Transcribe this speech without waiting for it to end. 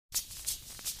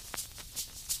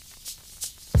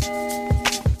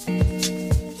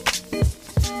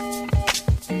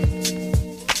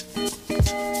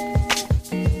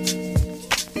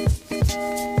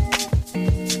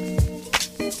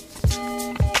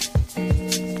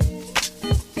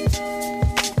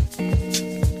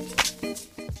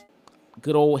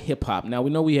Good old hip hop. Now,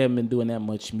 we know we haven't been doing that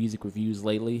much music reviews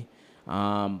lately,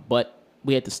 but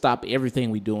we had to stop everything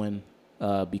we're doing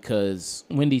because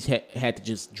Wendy's had to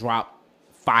just drop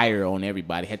fire on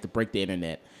everybody, had to break the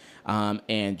internet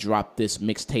and drop this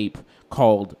mixtape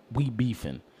called We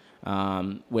Beefin,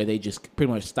 where they just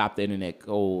pretty much stopped the internet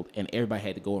cold and everybody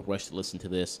had to go and rush to listen to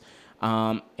this.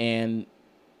 And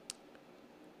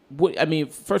I mean,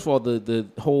 first of all, the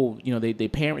whole, they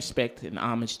pay respect and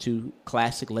homage to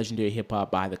classic legendary hip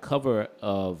hop by the cover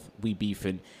of We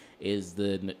Beefin is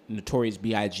the Notorious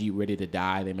B.I.G. Ready to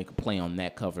Die. They make a play on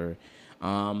that cover.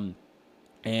 And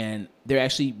they're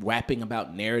actually rapping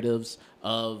about narratives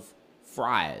of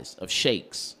fries, of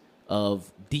shakes,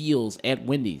 of deals at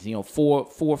Wendy's, 4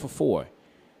 for $4.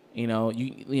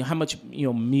 You how much,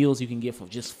 meals you can get for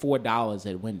just $4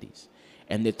 at Wendy's.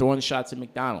 And they're throwing shots at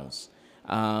McDonald's.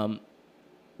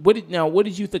 What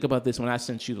did you think about this when I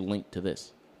sent you the link to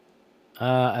this?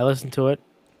 I listened to it.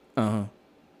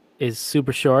 It's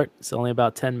super short. It's only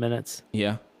about 10 minutes.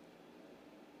 Yeah.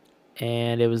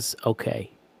 And it was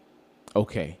okay.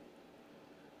 Okay.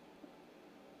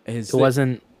 It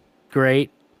wasn't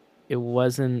great. It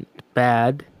wasn't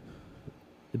bad.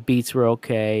 The beats were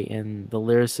okay, and the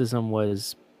lyricism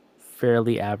was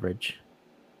fairly average.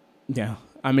 Yeah.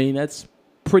 I mean, that's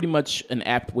pretty much an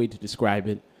apt way to describe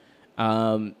it.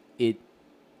 It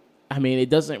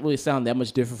doesn't really sound that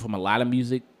much different from a lot of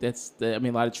music a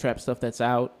lot of trap stuff that's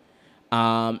out.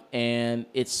 And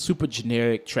it's super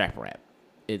generic trap rap.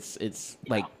 It's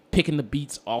like picking the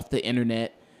beats off the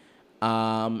internet,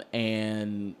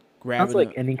 and grabbing. Sounds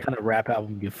like any kind of rap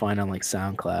album you find on like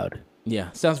SoundCloud.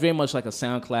 Yeah, sounds very much like a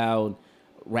SoundCloud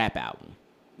rap album.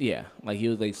 Yeah, like he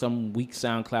was like some weak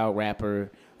SoundCloud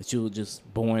rapper that you'll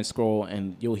just boring scroll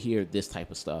and you'll hear this type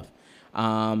of stuff.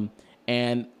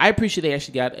 And I appreciate they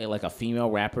actually got a female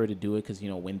rapper to do it because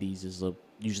Wendy's is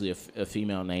usually a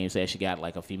female name, so they actually got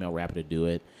like a female rapper to do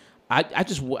it.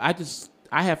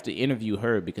 I have to interview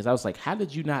her because I was like, how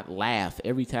did you not laugh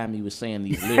every time he was saying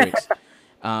these lyrics?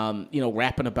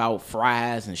 Rapping about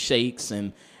fries and shakes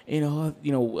and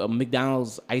a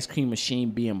McDonald's ice cream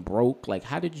machine being broke. Like,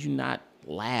 how did you not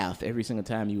laugh every single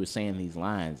time you were saying these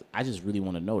lines? I just really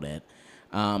want to know that.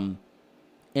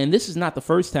 And this is not the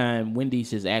first time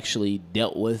Wendy's has actually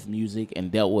dealt with music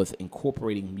and dealt with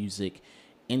incorporating music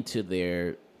into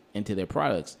their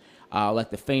products.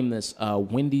 Like the famous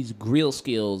Wendy's Grill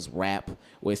Skills rap,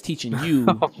 where it's teaching you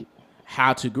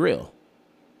how to grill.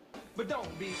 But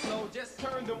don't be slow, just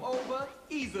turn them over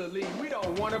easily. We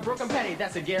don't want a broken patty,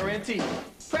 that's a guarantee.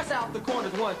 Press out the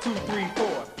corners, 1, 2, 3,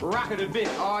 4. Rock it a bit,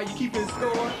 are you keeping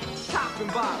score? Top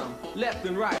and bottom, left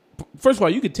and right. First of all,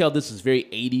 you could tell this is very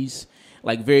 80s,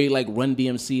 like very like Run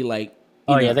DMC, like.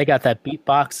 Yeah, they got that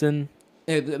beatboxing.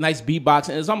 A nice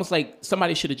beatboxing. It's almost like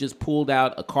somebody should have just pulled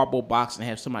out a cardboard box and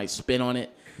have somebody spin on it,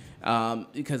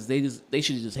 because they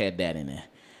should have just had that in there,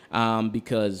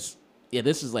 because. Yeah,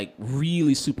 this is like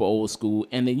really super old school.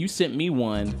 And then you sent me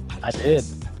one. I did.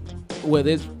 Where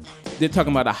they're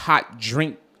talking about a hot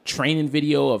drink training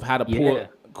video of how to pour,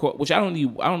 which I don't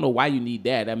know why you need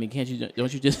that. I mean,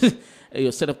 don't you just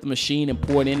set up the machine and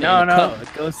pour it in? No,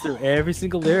 it goes through every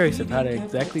single lyrics of how to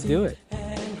exactly do it.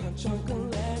 Those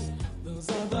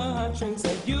are the hot drinks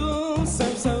that you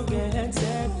serve so good.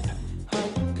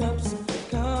 Hot cups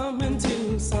come in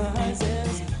 2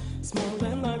 sizes, small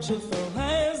and large.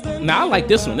 Now I like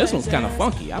this one. This one's kind of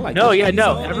funky. I like. No.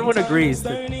 Everyone agrees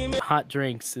that Hot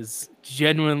Drinks is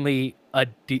genuinely a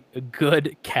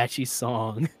good, catchy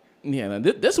song. Yeah,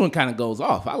 this one kind of goes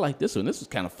off. I like this one. This is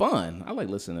kind of fun. I like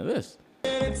listening to this.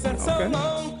 Okay.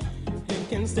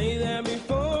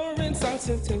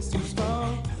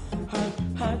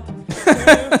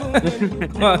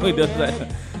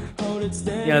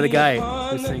 Yeah, the guy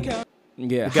who's singing.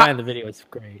 Yeah, the guy in the video is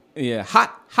great. Yeah,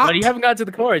 hot. But you haven't got to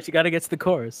the chorus. You got to get to the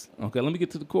chorus. Okay, let me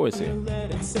get to the chorus here.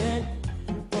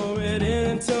 Pour it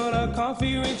in until the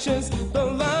coffee reaches the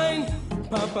line.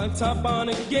 Pop a top on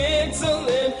it, gets a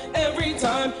lid every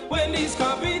time. Wendy's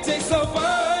coffee tastes so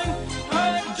fine.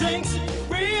 Hot drinks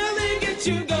really get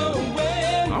you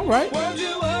going. All right. Warm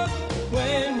you up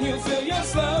when you feel you're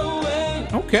slowing.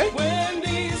 Okay.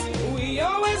 Wendy's, we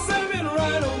always serve it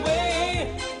right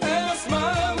away. Have a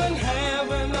smile and have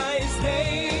a nice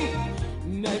day.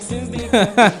 Next is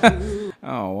the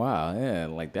oh wow, yeah,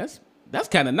 like that's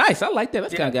kind of nice. I like that.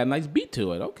 That's kind of got a nice beat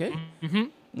to it. Okay.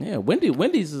 Yeah,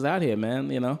 Wendy's is out here, man.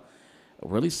 You know,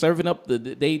 really serving up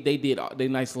they did they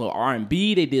nice little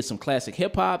R&B. They did some classic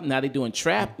hip hop. Now they doing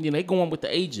trap. You know, they going with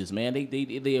the ages, man. They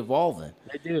evolving.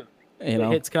 They do. You The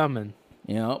know, hits coming.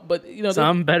 you know, but you know,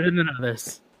 Some better than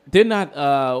others. they're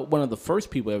not one of the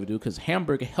first people ever do because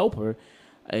Hamburger Helper,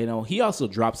 you know, he also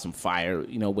dropped some fire,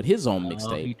 you know, with his own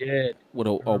mixtape. He did. With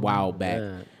a while back.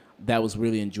 That was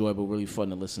really enjoyable, really fun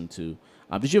to listen to.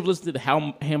 Did you ever listen to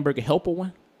the Hamburger Helper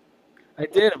one? I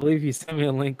did. I believe you sent me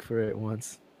a link for it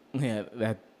once. Yeah,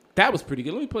 that was pretty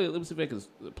good. Let me see if I can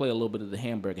play a little bit of the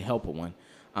Hamburger Helper one.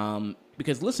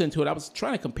 Because listening to it, I was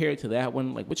trying to compare it to that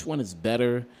one. Like, which one is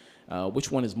better?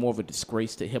 Which one is more of a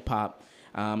disgrace to hip hop?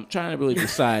 Trying to really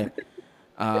decide,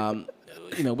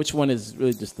 you know, which one is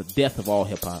really just the death of all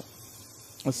hip hop.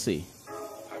 Let's see.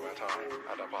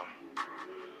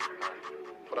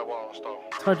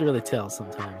 It's hard to really tell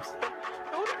sometimes.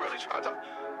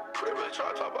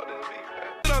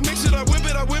 I mix it, I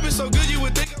whip it so good you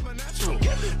would think I'm a natural.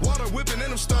 Water whipping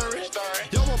and I'm stirring.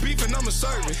 Y'all want beef and I'ma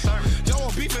serve it. Y'all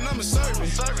want beef and I'ma serve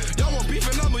it. Y'all want beef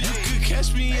and you could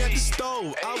catch me at the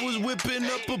stove. I was whipping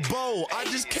up a bowl. I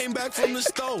just came back from the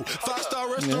stove.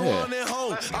 5-star restaurant at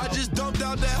home. I just dumped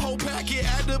out that whole packet,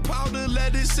 add the powder,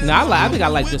 let it sit. No, I think I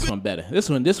like this one better. This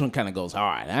one kind of goes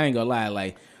hard. I ain't gonna lie,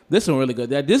 like this one really good.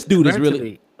 This dude is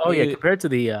really. Compared to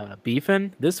the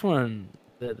Beefin, this one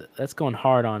that's going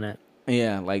hard on it.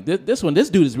 Yeah, like this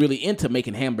dude is really into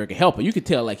making Hamburger Helper. You could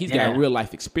tell, like, he's got real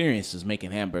life experiences making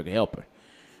Hamburger Helper.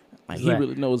 Like, he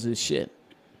really knows his shit.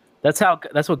 That's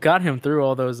what got him through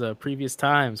all those previous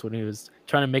times when he was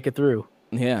trying to make it through.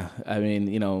 Yeah, I mean,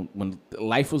 you know, when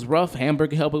life was rough,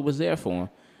 Hamburger Helper was there for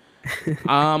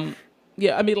him.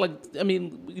 Yeah, I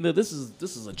mean, you know, this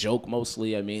is a joke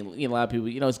mostly. I mean, you know, a lot of people,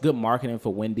 you know, it's good marketing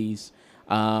for Wendy's.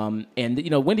 And you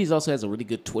know, Wendy's also has a really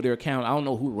good Twitter account. I don't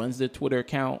know who runs their Twitter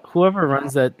account. Whoever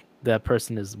runs that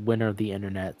person is winner of the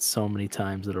internet so many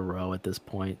times in a row at this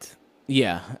point.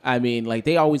 Yeah, I mean, like,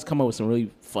 they always come up with some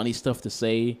really funny stuff to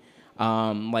say.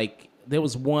 Like, there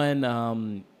was one,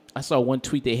 I saw one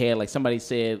tweet they had, like, somebody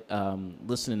said,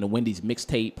 listening to Wendy's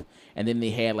mixtape, and then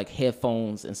they had, like,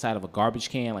 headphones inside of a garbage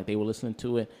can, like they were listening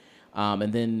to it.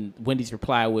 And then Wendy's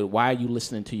replied with, "Why are you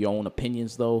listening to your own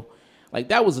opinions, though?" Like,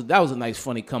 that was a nice,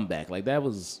 funny comeback. Like, that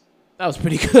was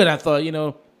pretty good, I thought, you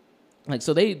know. Like,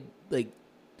 so they, like,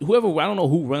 whoever, I don't know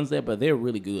who runs that, but they're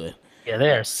really good. Yeah,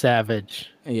 they are savage.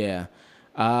 Yeah.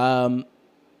 So,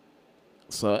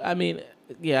 I mean,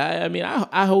 yeah, I mean,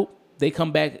 I hope they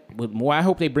come back with more. I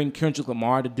hope they bring Kendrick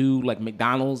Lamar to do, like,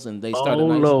 McDonald's, and they start a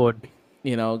nice, Lord.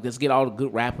 You know, just get all the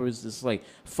good rappers. It's like,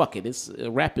 fuck it. It's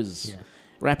rap is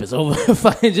over.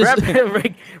 Fucking just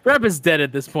rap is dead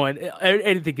at this point.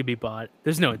 Anything can be bought.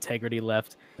 There's no integrity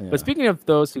left. Yeah. But speaking of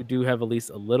those who do have at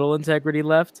least a little integrity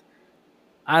left,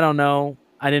 I don't know.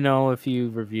 I didn't know if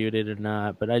you reviewed it or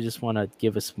not, but I just want to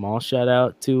give a small shout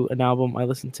out to an album I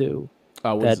listened to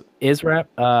that is rap.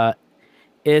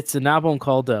 It's an album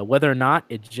called Whether or Not.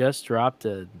 It just dropped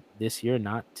this year,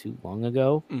 not too long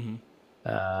ago. Mm-hmm.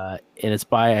 And it's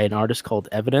by an artist called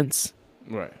Evidence.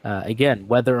 Right. Again,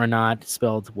 Whether or Not,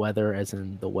 spelled weather as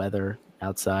in the weather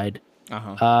outside.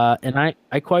 And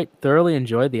I quite thoroughly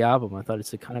enjoyed the album. I thought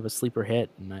it's a kind of a sleeper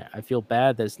hit, and I feel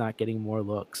bad that it's not getting more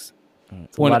looks.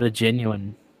 It's a lot of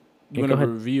genuine. You want to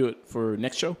review it for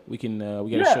next show? We can.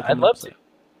 We got a show. I'd love to.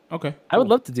 Okay. I would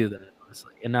love to do that,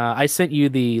 honestly. And I sent you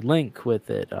the link with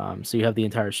it, so you have the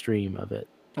entire stream of it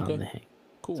on the hang.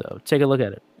 Cool. So take a look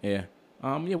at it. Yeah.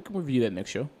 Yeah, we can review that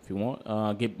next show if you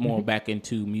want. Get more back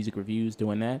into music reviews,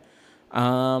 doing that.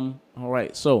 All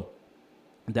right. So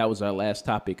that was our last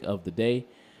topic of the day.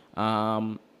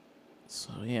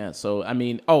 So I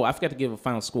mean, I forgot to give a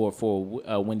final score for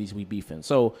Wendy's We Beefin.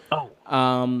 So,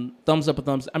 thumbs up or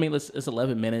thumbs. I mean, it's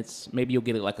 11 minutes. Maybe you'll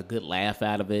get like a good laugh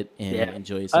out of it and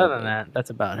enjoy yourself. Other than that, that's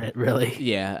about it, really.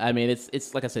 Yeah, I mean,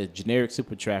 it's like I said, generic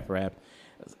super trap rap.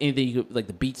 Anything you could, like,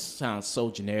 the beats sound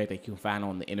so generic that you can find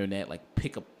on the internet. Like,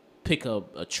 pick a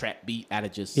trap beat out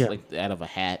of just like out of a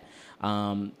hat.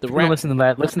 Listen to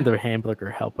that. Listen to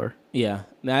Hamburger Helper. Yeah,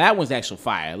 now that one's actual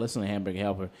fire. Listen to Hamburger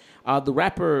Helper. The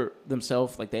rapper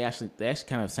themselves, like they actually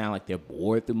kind of sound like they're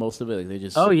bored through most of it. Like they're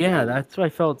just. Oh yeah, that's what I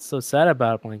felt so sad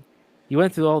about. Like, you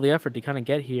went through all the effort to kind of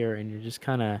get here, and you're just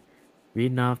kind of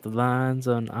reading off the lines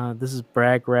on this is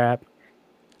brag rap.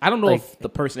 I don't know if the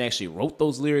person actually wrote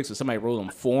those lyrics or somebody wrote them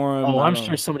for him. Oh, I'm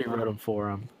sure somebody wrote them for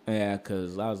him. Yeah,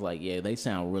 because I was like, they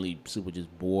sound really super just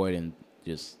bored and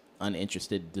just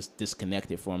uninterested, just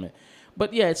disconnected from it.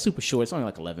 But yeah, it's super short. It's only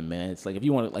like 11 minutes. Like if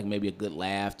you want like maybe a good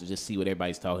laugh to just see what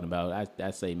everybody's talking about,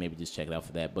 I say maybe just check it out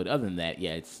for that. But other than that,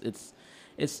 yeah, it's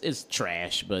it's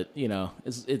trash, but you know,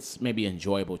 it's maybe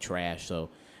enjoyable trash. So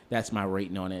that's my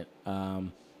rating on it.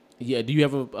 Yeah, do you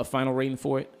have a final rating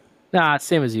for it? Nah,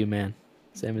 same as you, man.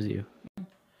 Same as you.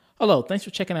 Hello, thanks for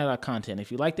checking out our content.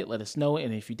 If you liked it, let us know,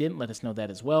 and if you didn't, let us know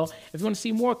that as well. If you want to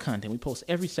see more content, we post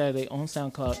every Saturday on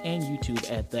SoundCloud and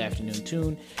YouTube at The Afternoon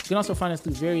Tune. You can also find us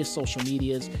through various social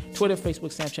medias, Twitter,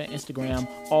 Facebook, Snapchat, Instagram,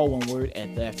 all one word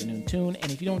at The Afternoon Tune.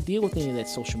 And if you don't deal with any of that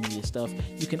social media stuff,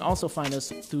 you can also find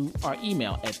us through our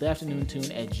email at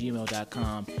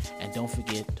theafternoontune@gmail.com. And don't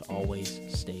forget to always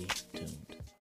stay tuned.